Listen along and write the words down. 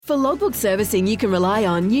For logbook servicing you can rely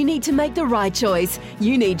on, you need to make the right choice.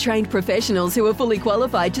 You need trained professionals who are fully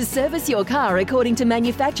qualified to service your car according to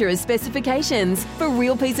manufacturer's specifications. For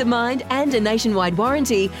real peace of mind and a nationwide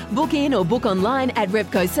warranty, book in or book online at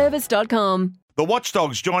repcoservice.com. The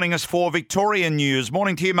Watchdog's joining us for Victorian News.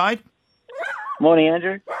 Morning to you, mate. Morning,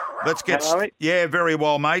 Andrew. Let's get... How are we? Yeah, very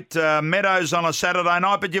well, mate. Meadows on a Saturday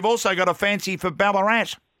night, but you've also got a fancy for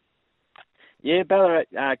Ballarat. Yeah,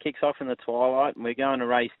 Ballarat kicks off in the twilight, and we're going to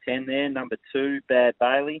race 10 there, number 2, Bad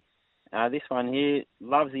Bailey. This one here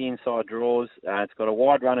loves the inside draws. It's got a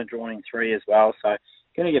wide runner drawn in 3 as well, so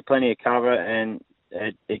going to get plenty of cover, and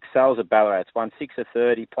it excels at Ballarat. It's won 6 of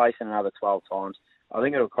 30, placing another 12 times. I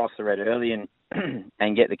think it'll cross the red early and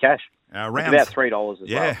and get the cash. It's about $3 as well.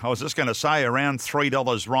 Yeah, I was just going to say around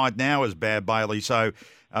 $3 right now is Bad Bailey, so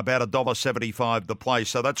about $1.75 the place.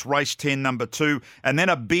 So that's race 10, number 2. And then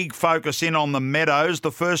a big focus in on the Meadows.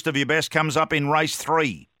 The first of your best comes up in race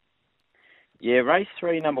 3. Yeah, race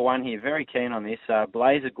 3, number 1 here. Very keen on this.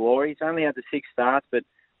 Blazer Glory. He's only had the 6 starts, but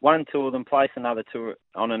won 2 of them, placed another 2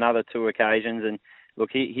 on another 2 occasions. And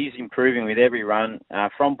look, he's improving with every run.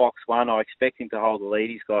 From box 1, I expect him to hold the lead.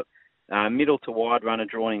 He's got middle to wide runner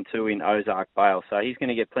drawn in 2 in Ozark Bale. So he's going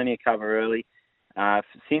to get plenty of cover early.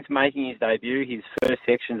 Since making his debut, his first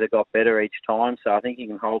sections have got better each time, so I think he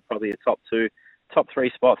can hold probably a top 3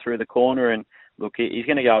 spot through the corner. And look, he's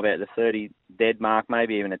going to go about the 30 dead mark,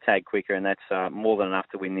 maybe even a tag quicker, and that's more than enough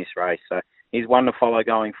to win this race. So he's one to follow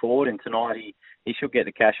going forward, and tonight he should get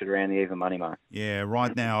the cash at around the even money mark. Yeah,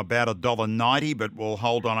 right now about $1.90, but we'll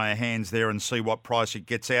hold on our hands there and see what price it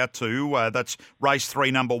gets out to. That's race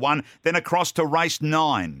 3, number 1. Then across to race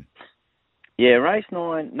 9. Yeah, race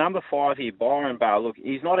 9, number 5 here, Byron Bale. Look,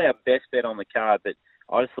 he's not our best bet on the card, but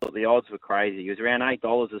I just thought the odds were crazy. He was around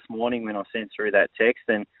 $8 this morning when I sent through that text,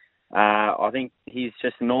 and I think he's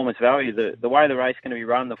just enormous value. The way the race is going to be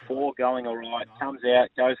run, the 4 going all right, comes out,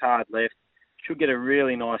 goes hard left, should get a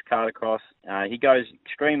really nice card across. He goes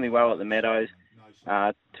extremely well at the Meadows.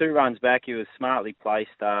 2 runs back, he was smartly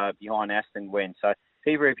placed behind Aston Gwen. So if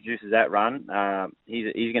he reproduces that run,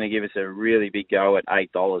 he's going to give us a really big go at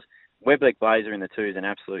 $8. Webleg Blazer in the 2 is an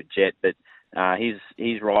absolute jet, but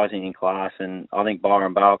he's rising in class, and I think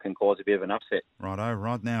Byron Bale can cause a bit of an upset. Righto,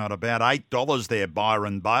 right now at about $8 there,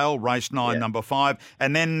 Byron Bale, race 9, yeah. number 5.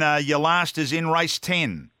 And then your last is in race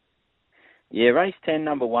 10. Yeah, race 10,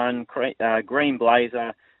 number 1, Green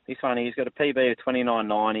Blazer. This one, he's got a PB of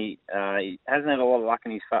 29.90. He hasn't had a lot of luck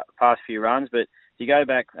in his past few runs, but if you go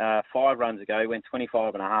back 5 runs ago, he went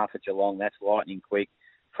 25.5 at Geelong. That's lightning quick.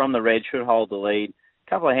 From the red, should hold the lead.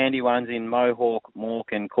 Couple of handy ones in Mohawk,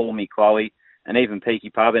 Mork, and Call Me Chloe, and even Peaky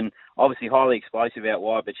Pub, and obviously highly explosive out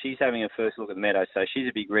wide, but she's having her first look at the Meadows, so she's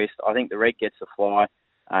a big risk. I think the red gets a fly.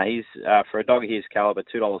 He's for a dog of his calibre,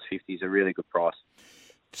 $2.50 is a really good price.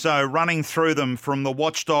 So running through them from the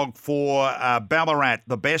Watchdog for Ballarat,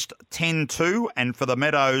 the best 10-2, and for the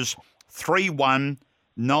Meadows 3-1,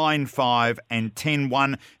 9-5 and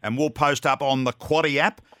 10-1, and we'll post up on the Quaddy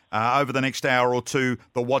app over the next hour or two,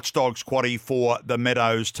 the Watchdogs Quaddy for the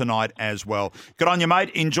Meadows tonight as well. Good on you, mate.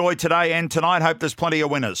 Enjoy today and tonight. Hope there's plenty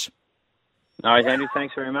of winners. No, Andrew,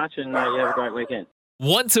 thanks very much, and you have a great weekend.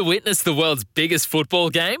 Want to witness the world's biggest football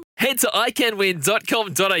game? Head to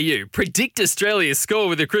iCanWin.com.au, predict Australia's score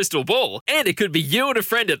with a crystal ball, and it could be you and a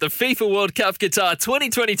friend at the FIFA World Cup Qatar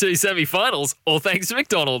 2022 semi-finals, all thanks to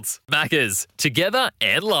McDonald's. Maccas, together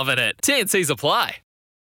and loving it. TNCs apply.